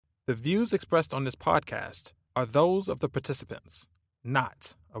The views expressed on this podcast are those of the participants,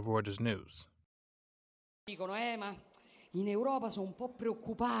 not of Reuters News. Dicono, ma in Europa sono un po'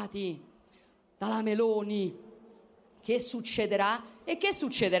 preoccupati dalla Meloni. Che succederà? E che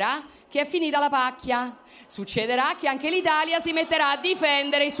succederà? Che è finita la pacchia. Succederà che anche l'Italia si metterà a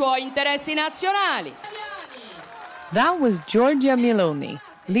difendere i suoi interessi nazionali. That was Giorgia Meloni,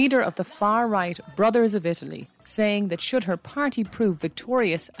 leader of the far-right Brothers of Italy, saying that should her party prove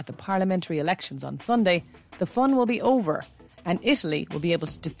victorious at the parliamentary elections on Sunday, the fun will be over and Italy will be able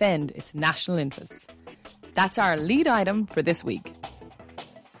to defend its national interests. That's our lead item for this week.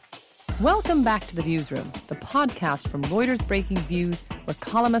 Welcome back to The Viewsroom, the podcast from Reuters Breaking Views, where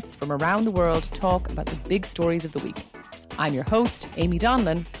columnists from around the world talk about the big stories of the week. I'm your host, Amy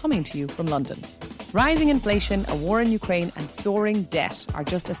Donlan, coming to you from London. Rising inflation, a war in Ukraine and soaring debt are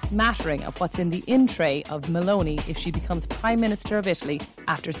just a smattering of what's in the in-tray of Meloni if she becomes Prime Minister of Italy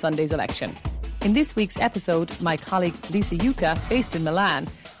after Sunday's election. In this week's episode, my colleague Lisa Yucca, based in Milan,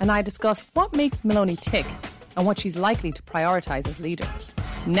 and I discuss what makes Meloni tick and what she's likely to prioritise as leader.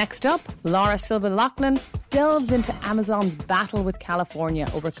 Next up, Laura Silva Laughlin delves into Amazon's battle with California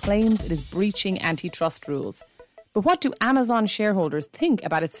over claims it is breaching antitrust rules. But what do Amazon shareholders think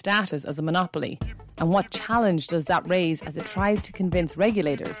about its status as a monopoly? And what challenge does that raise as it tries to convince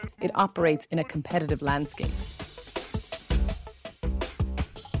regulators it operates in a competitive landscape?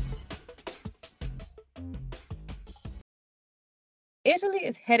 Italy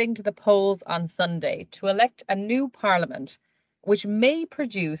is heading to the polls on Sunday to elect a new parliament, which may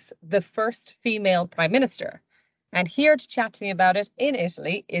produce the first female prime minister. And here to chat to me about it in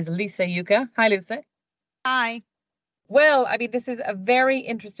Italy is Lisa Yucca. Hi, Lisa. Hi. Well, I mean, this is a very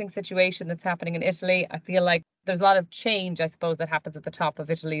interesting situation that's happening in Italy. I feel like there's a lot of change, I suppose, that happens at the top of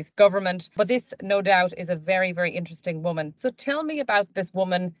Italy's government. But this, no doubt, is a very, very interesting woman. So tell me about this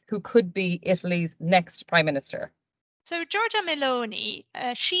woman who could be Italy's next prime minister. So Giorgia Meloni,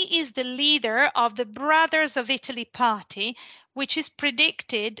 she is the leader of the Brothers of Italy party, which is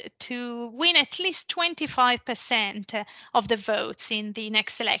predicted to win at least 25% of the votes in the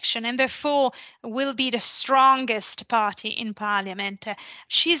next election, and therefore will be the strongest party in parliament.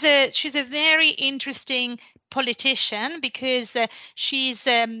 She's a very interesting politician because she's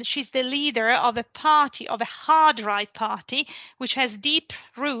the leader of a party, of a hard right party, which has deep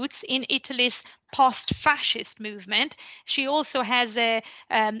roots in Italy's post-fascist movement. She also has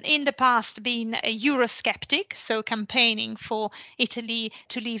in the past been a Eurosceptic, so campaigning for Italy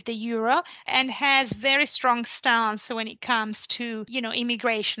to leave the euro, and has very strong stance when it comes to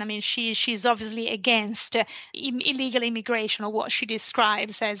immigration. I mean, she's obviously against illegal immigration, or what she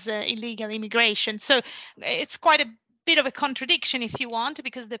describes as illegal immigration. So it's quite a bit of a contradiction, if you want,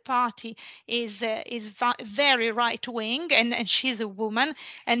 because the party is very right wing, and she's a woman,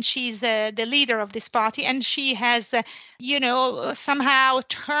 and she's the leader of this party, and she has somehow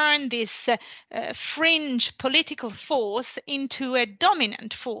turned this fringe political force into a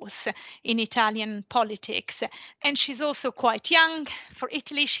dominant force in Italian politics. And she's also quite young for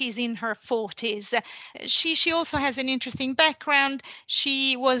Italy. She's in her 40s. She also has an interesting background.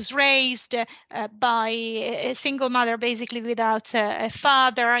 She was raised by a single mother, basically without a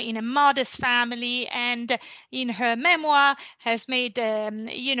father, in a modest family, and in her memoir has made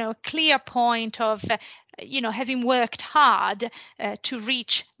clear point of having worked hard to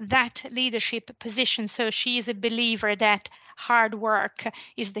reach that leadership position. So she is a believer that hard work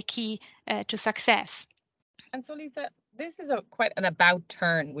is the key to success. And so, Lisa, this is quite an about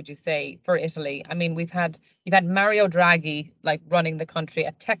turn, would you say, for Italy? I mean, you've had Mario Draghi running the country,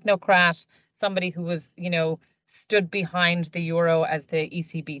 a technocrat, somebody who was stood behind the euro as the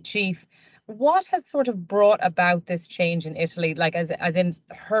ECB chief. What has sort of brought about this change in Italy, as in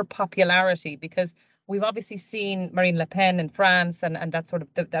her popularity? Because we've obviously seen Marine Le Pen in France and that sort of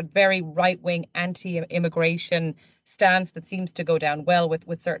that very right-wing anti-immigration stance that seems to go down well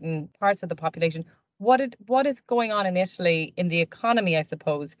with certain parts of the population. What is going on in Italy in the economy, I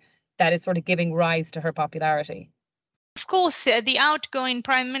suppose, that is sort of giving rise to her popularity? Of course, the outgoing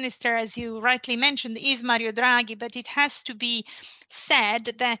prime minister, as you rightly mentioned, is Mario Draghi, but it has to be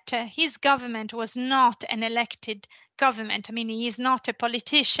said that his government was not an elected government. I mean, he is not a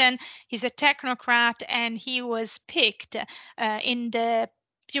politician, he's a technocrat, and he was picked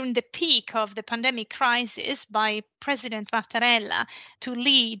during the peak of the pandemic crisis by President Mattarella to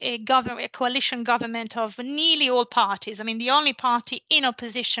lead a coalition government of nearly all parties. I mean, the only party in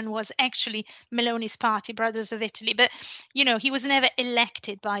opposition was actually Meloni's party, Brothers of Italy. But, he was never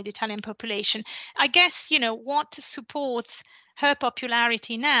elected by the Italian population. I guess, what supports her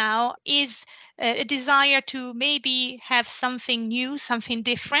popularity now is a desire to maybe have something new, something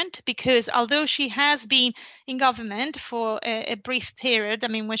different, because although she has been in government for a brief period, I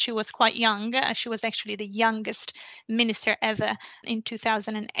mean, when she was quite young, she was actually the youngest minister ever in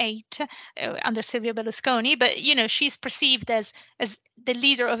 2008 under Silvio Berlusconi, but, she's perceived as the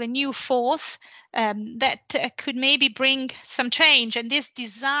leader of a new force that could maybe bring some change. And this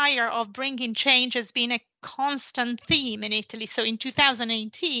desire of bringing change has been a constant theme in Italy. So in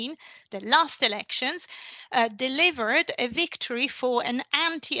 2018, the last elections delivered a victory for an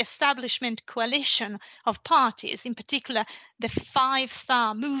anti-establishment coalition of parties, in particular the Five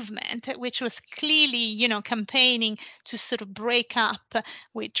Star Movement, which was clearly, campaigning to sort of break up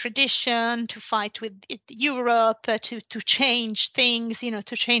with tradition, to fight with Europe, to change things,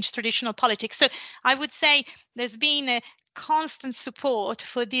 to change traditional politics. So I would say there's been a constant support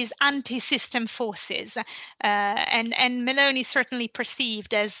for these anti-system forces, and Meloni certainly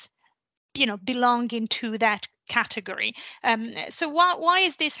perceived as, belonging to that category. So why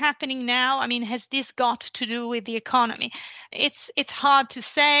is this happening now? I mean, has this got to do with the economy? It's hard to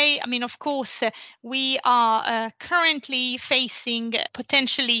say. I mean, of course, we are currently facing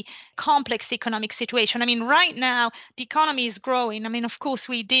potentially complex economic situation. I mean, right now, the economy is growing. I mean, of course,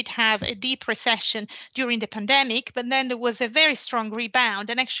 we did have a deep recession during the pandemic, but then there was a very strong rebound,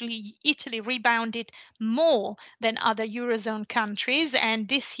 and actually Italy rebounded more than other Eurozone countries, and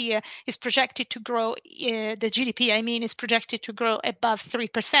this year is projected to grow, the GDP, I mean, is projected to grow above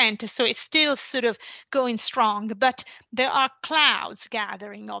 3%. So it's still sort of going strong, but there are clouds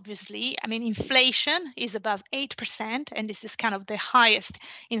gathering, obviously. I mean, inflation is above 8%, and this is kind of the highest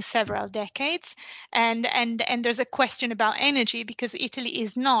in several decades. And there's a question about energy, because Italy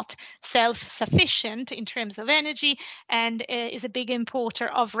is not self-sufficient in terms of energy and is a big importer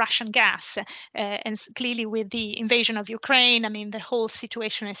of Russian gas. And clearly with the invasion of Ukraine, I mean, the whole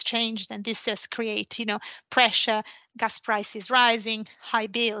situation has changed, and this has created, pressure, gas prices rising, high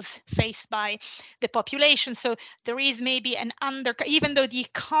bills faced by the population. So there is maybe even though the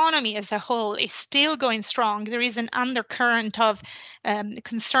economy as a whole is still going strong, there is an undercurrent of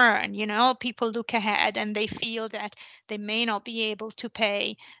concern. People look ahead and they feel that they may not be able to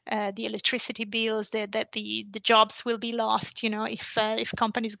pay the electricity bills, that the jobs will be lost, if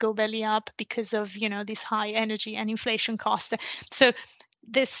companies go belly up because of, this high energy and inflation costs. So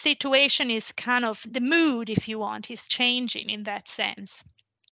the situation is kind of, the mood, if you want, is changing in that sense.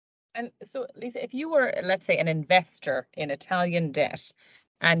 And so, Lisa, if you were, let's say, an investor in Italian debt,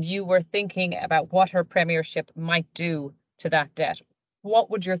 and you were thinking about what her premiership might do to that debt,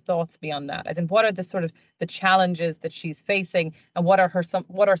 what would your thoughts be on that? As in, what are the sort of the challenges that she's facing, and what are some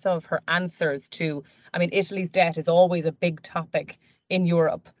of her answers to? I mean, Italy's debt is always a big topic in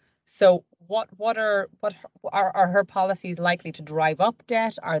Europe. So what are her policies likely to drive up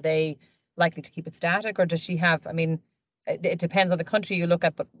debt? Are they likely to keep it static, or does she have, I mean, it depends on the country you look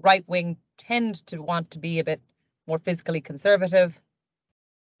at, but right wing tend to want to be a bit more fiscally conservative.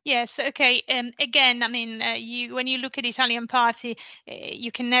 Yes, okay. Again, I mean, when you look at Italian party,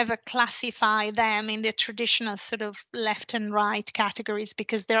 you can never classify them in the traditional sort of left and right categories,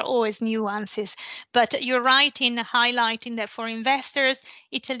 because there are always nuances. But you're right in highlighting that for investors,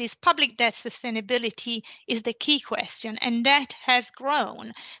 Italy's public debt sustainability is the key question, and debt has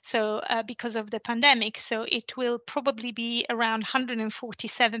grown. So because of the pandemic, so it will probably be around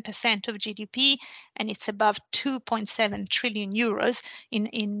 147% of GDP, and it's above 2.7 trillion euros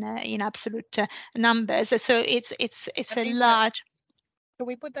in absolute numbers. So it's a large. Can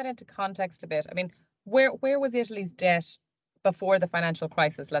we put that into context a bit? I mean, where was Italy's debt before the financial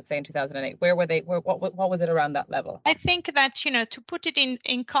crisis, let's say in 2008? Where were they? What was it around that level? I think that, to put it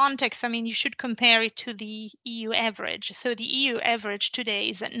in context, I mean, you should compare it to the EU average. So the EU average today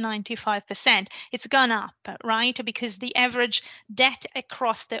is at 95%. It's gone up, right? Because the average debt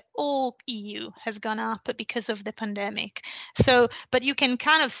across the whole EU has gone up because of the pandemic. So, but you can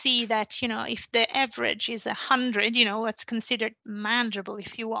kind of see that, if the average is 100, what's considered manageable,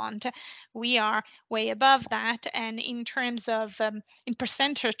 if you want, we are way above that. And in terms of in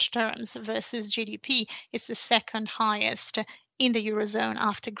percentage terms versus GDP, it's the second highest in the Eurozone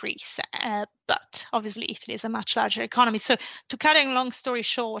after Greece. But obviously Italy is a much larger economy. So to cut a long story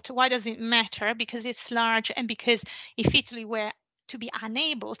short, why does it matter? Because it's large, and because if Italy were to be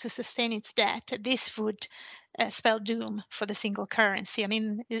unable to sustain its debt, this would spell doom for the single currency. I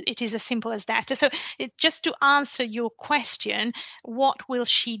mean, it is as simple as that. So just to answer your question, what will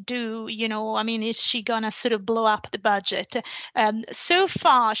she do? I mean, is she gonna sort of blow up the budget? So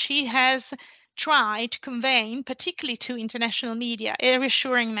far, she has try to convey, particularly to international media, a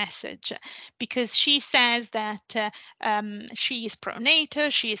reassuring message, because she says that she is pro-NATO,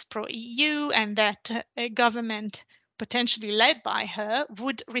 she is pro-EU, and that a government potentially led by her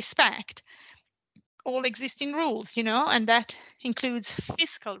would respect all existing rules, and that includes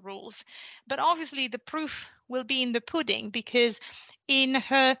fiscal rules. But obviously the proof will be in the pudding, because in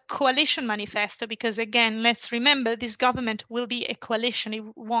her coalition manifesto, because again, let's remember, this government will be a coalition, it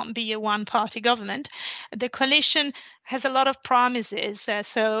won't be a one-party government. The coalition has a lot of promises,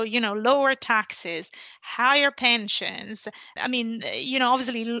 so lower taxes, higher pensions. I mean,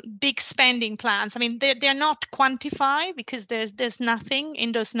 obviously big spending plans. I mean, they're not quantified because there's nothing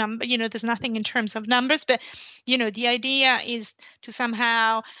in those numbers. There's nothing in terms of numbers, but the idea is to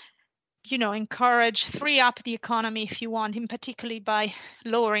somehow encourage, free up the economy, if you want, in particularly by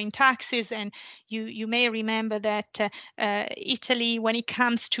lowering taxes. And you may remember that Italy, when it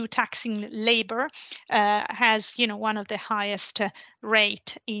comes to taxing labor, has one of the highest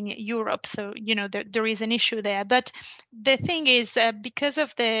rate in Europe. So there is an issue there. But the thing is, because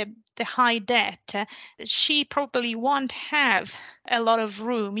of the high debt, she probably won't have a lot of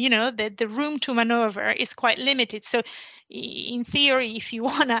room. The room to maneuver is quite limited. So in theory, if you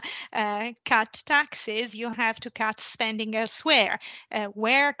want to cut taxes, you have to cut spending elsewhere.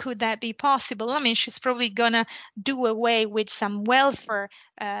 Where could that be possible? I mean, she's probably going to do away with some welfare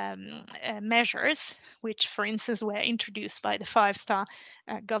measures, which, for instance, were introduced by the five-star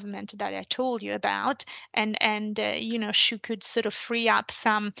government that I told you about. And she could sort of free up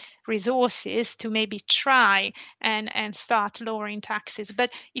some resources to maybe try and start lowering taxes.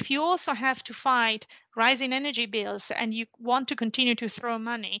 But if you also have to fight rising energy bills and you want to continue to throw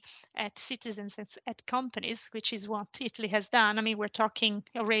money at citizens, at companies, which is what Italy has done. I mean, we're talking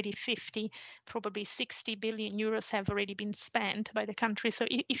already 50, probably 60 billion euros have already been spent by the country. So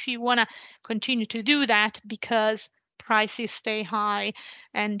if you want to continue to do that because prices stay high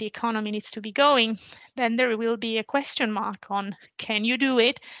and the economy needs to be going, then there will be a question mark on, can you do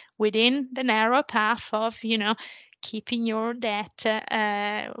it within the narrow path of, keeping your debt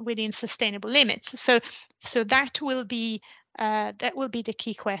within sustainable limits. So that will be the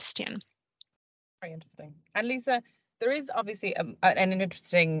key question. Very interesting. And Lisa, there is obviously an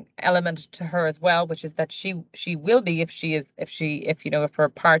interesting element to her as well, which is that she will be, if her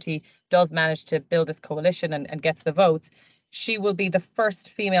party does manage to build this coalition and gets the votes, she will be the first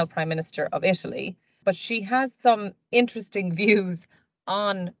female prime minister of Italy. But she has some interesting views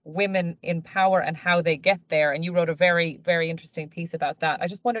on women in power and how they get there. And you wrote a very, very interesting piece about that. I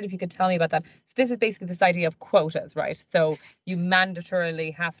just wondered if you could tell me about that. So this is basically this idea of quotas, right? So you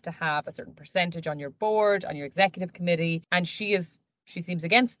mandatorily have to have a certain percentage on your board, on your executive committee. And she seems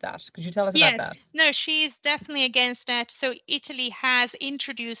against that. Could you tell us about that? No, she's definitely against that. So Italy has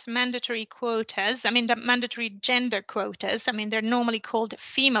introduced mandatory quotas. I mean, the mandatory gender quotas. I mean, they're normally called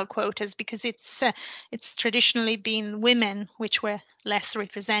female quotas because it's traditionally been women which were less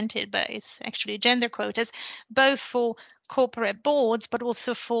represented, but it's actually gender quotas, both for corporate boards, but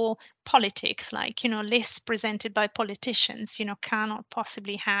also for politics, like, lists presented by politicians, cannot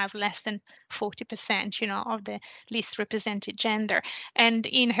possibly have less than 40%, of the least represented gender. And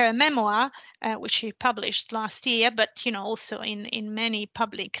in her memoir, which she published last year, but, also in many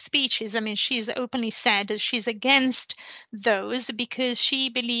public speeches, I mean, she's openly said that she's against those because she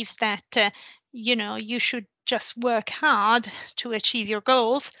believes that, you should just work hard to achieve your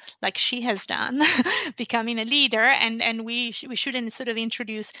goals, like she has done, becoming a leader, and we shouldn't sort of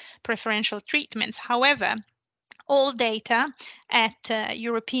introduce preferential treatments. However, all data at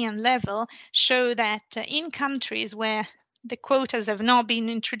European level show that in countries where the quotas have not been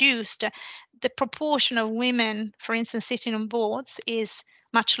introduced, the proportion of women, for instance, sitting on boards is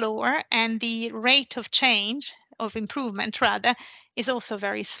much lower, and the rate of change, of improvement rather, is also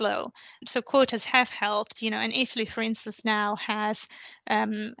very slow. So quotas have helped, and Italy, for instance, now has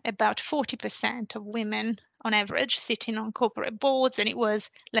about 40% of women on average sitting on corporate boards, and it was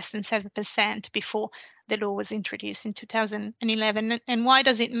less than 7% before the law was introduced in 2011. And why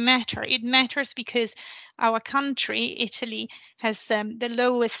does it matter? It matters because our country, Italy, has the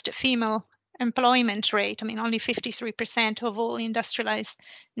lowest female employment rate. I mean, only 53% of all industrialized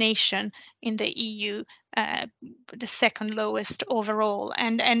nation in the EU, the second lowest overall.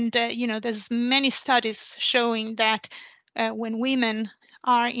 And there's many studies showing that when women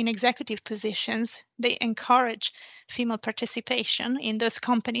are in executive positions, they encourage female participation in those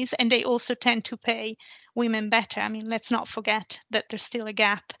companies, and they also tend to pay women better. I mean, let's not forget that there's still a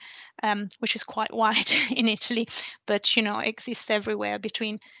gap, which is quite wide in Italy, but exists everywhere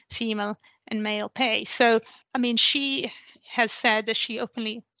between female and male pay. So, I mean, she has said that she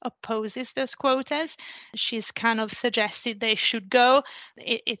openly opposes those quotas. She's kind of suggested they should go.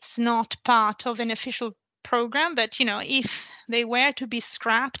 It's not part of an official program, but if they were to be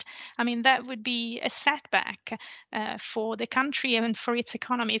scrapped, I mean, that would be a setback for the country and for its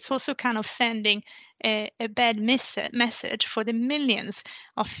economy. It's also kind of sending a bad message for the millions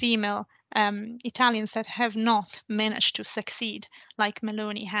of female Italians that have not managed to succeed like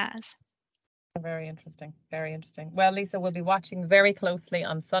Meloni has. Very interesting. Very interesting. Well, Lisa, we'll be watching very closely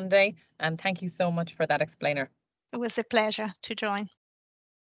on Sunday, and thank you so much for that explainer. It was a pleasure to join.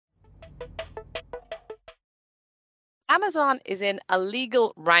 Amazon is in a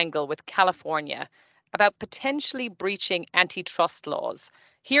legal wrangle with California about potentially breaching antitrust laws.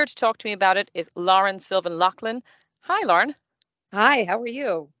 Here to talk to me about it is Lauren Sylvan Laughlin. Hi, Lauren. Hi, how are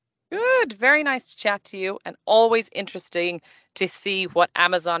you? Good. Very nice to chat to you, and always interesting to see what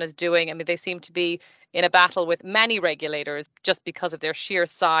Amazon is doing. I mean, they seem to be in a battle with many regulators just because of their sheer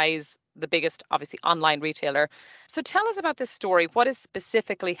size, the biggest, obviously, online retailer. So tell us about this story. What is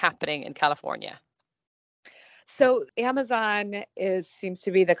specifically happening in California? So Amazon seems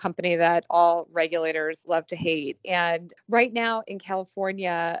to be the company that all regulators love to hate. And right now in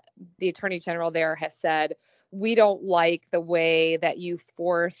California, the Attorney General there has said, we don't like the way that you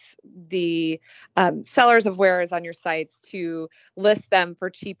force the sellers of wares on your sites to list them for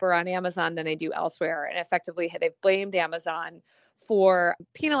cheaper on Amazon than they do elsewhere. And effectively, they've blamed Amazon for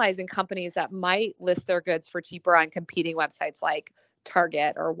penalizing companies that might list their goods for cheaper on competing websites like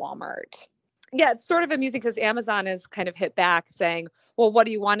Target or Walmart. Yeah, it's sort of amusing because Amazon has kind of hit back saying, well, what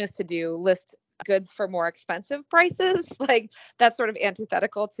do you want us to do? List goods for more expensive prices? Like, that's sort of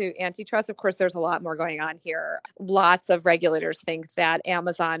antithetical to antitrust. Of course, there's a lot more going on here. Lots of regulators think that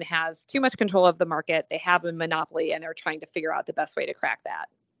Amazon has too much control of the market. They have a monopoly, and they're trying to figure out the best way to crack that.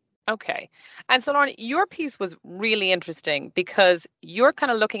 Okay. And so, Lauren, your piece was really interesting because you're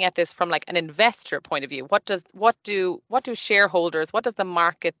kind of looking at this from like an investor point of view. What do shareholders, what does the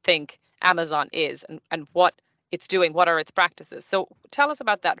market think Amazon is and what it's doing? What are its practices? So tell us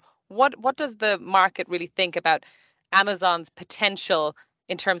about that. What does the market really think about Amazon's potential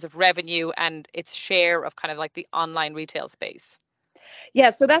in terms of revenue and its share of kind of like the online retail space? Yeah,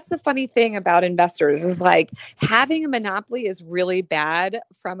 so that's the funny thing about investors is like having a monopoly is really bad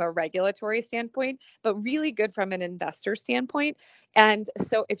from a regulatory standpoint, but really good from an investor standpoint. And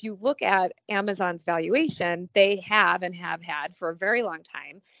so if you look at Amazon's valuation, they have and have had for a very long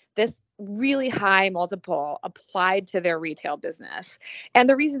time this really high multiple applied to their retail business. And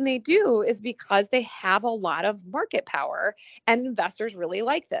the reason they do is because they have a lot of market power and investors really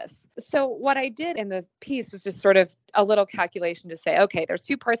like this. So what I did in this piece was just sort of a little calculation to say, okay, there's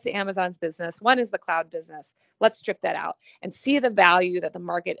two parts to Amazon's business. One is the cloud business. Let's strip that out and see the value that the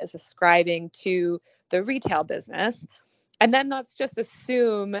market is ascribing to the retail business. And then let's just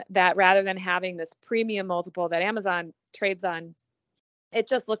assume that rather than having this premium multiple that Amazon trades on, it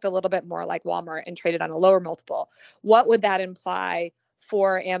just looked a little bit more like Walmart and traded on a lower multiple. What would that imply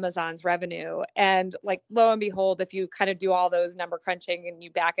for Amazon's revenue? And like, lo and behold, if you kind of do all those number crunching and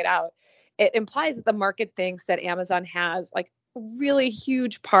you back it out, it implies that the market thinks that Amazon has like a really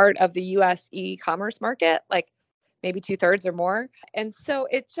huge part of the US e-commerce market, like maybe 2/3 or more. And so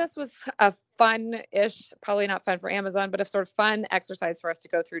it just was a fun-ish, probably not fun for Amazon, but a sort of fun exercise for us to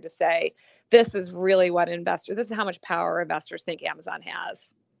go through to say, this is really what this is how much power investors think Amazon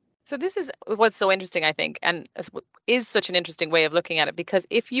has. So this is what's so interesting, I think, and is such an interesting way of looking at it, because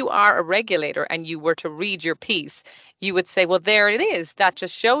if you are a regulator and you were to read your piece, you would say, well, there it is. That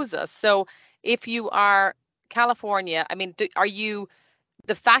just shows us. So if you are California, I mean, are you...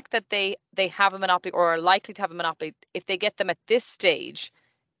 the fact that they have a monopoly or are likely to have a monopoly, if they get them at this stage,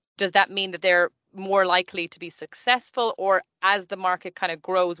 does that mean that they're more likely to be successful? Or as the market kind of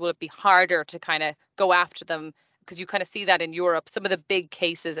grows, will it be harder to kind of go after them? Because you kind of see that in Europe, some of the big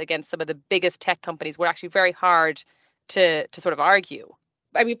cases against some of the biggest tech companies were actually very hard to sort of argue.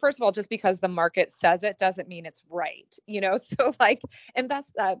 I mean, first of all, just because the market says it doesn't mean it's right, so like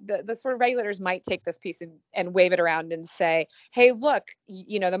the sort of regulators might take this piece and wave it around and say, hey, look,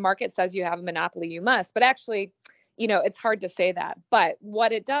 the market says you have a monopoly, you must, but actually, it's hard to say that. But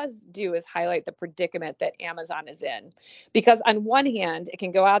what it does do is highlight the predicament that Amazon is in, because on one hand, it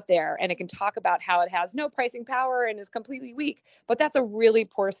can go out there and it can talk about how it has no pricing power and is completely weak, but that's a really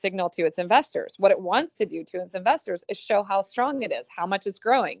poor signal to its investors. What it wants to do to its investors is show how strong it is, how much it's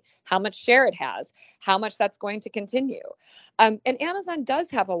growing, how much share it has, how much that's going to continue. And Amazon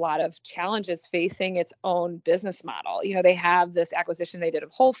does have a lot of challenges facing its own business model. They have this acquisition they did of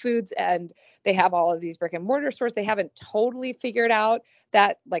Whole Foods, and they have all of these brick and mortar stores. They They haven't totally figured out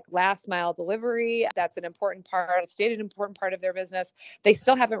that like last mile delivery. That's an important part, stated important part of their business. They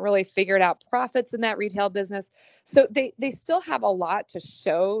still haven't really figured out profits in that retail business. So they still have a lot to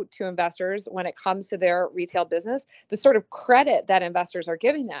show to investors when it comes to their retail business. The sort of credit that investors are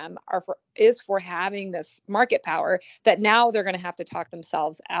giving them is for having this market power that now they're going to have to talk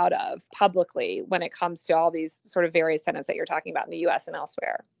themselves out of publicly when it comes to all these sort of various tenants that you're talking about in the US and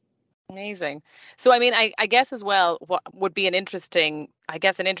elsewhere. Amazing. So, I mean, I guess as well, what would be an interesting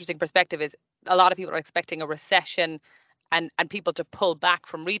perspective is a lot of people are expecting a recession and people to pull back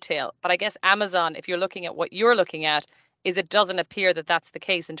from retail. But I guess Amazon, if you're looking at what you're looking at, is it doesn't appear that that's the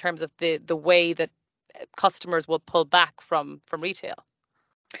case in terms of the way that customers will pull back from retail.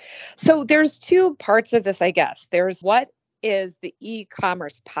 So there's two parts of this, I guess. There's what is the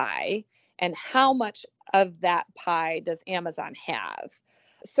e-commerce pie and how much of that pie does Amazon have?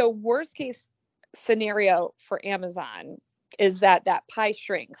 So worst case scenario for Amazon is that pie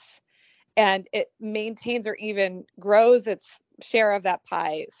shrinks and it maintains or even grows its share of that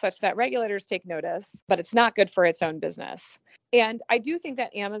pie such that regulators take notice, but it's not good for its own business. And I do think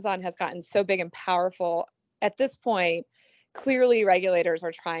that Amazon has gotten so big and powerful at this point. Clearly, regulators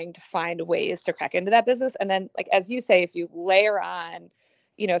are trying to find ways to crack into that business. And then, like, as you say, if you layer on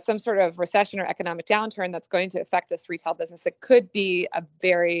some sort of recession or economic downturn that's going to affect this retail business, it could be a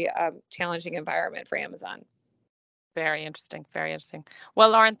very challenging environment for Amazon. Very interesting. Very interesting.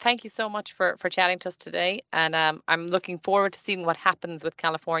 Well, Lauren, thank you so much for chatting to us today. And I'm looking forward to seeing what happens with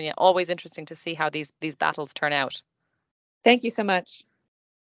California. Always interesting to see how these battles turn out. Thank you so much.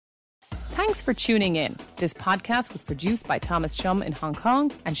 Thanks for tuning in. This podcast was produced by Thomas Shum in Hong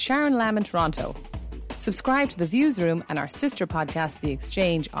Kong and Sharon Lamb in Toronto. Subscribe to The Views Room and our sister podcast, The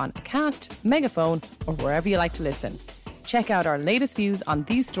Exchange, on Acast, Megaphone, or wherever you like to listen. Check out our latest views on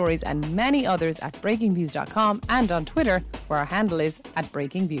these stories and many others at breakingviews.com and on Twitter, where our handle is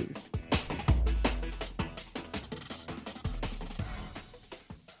 @breakingviews.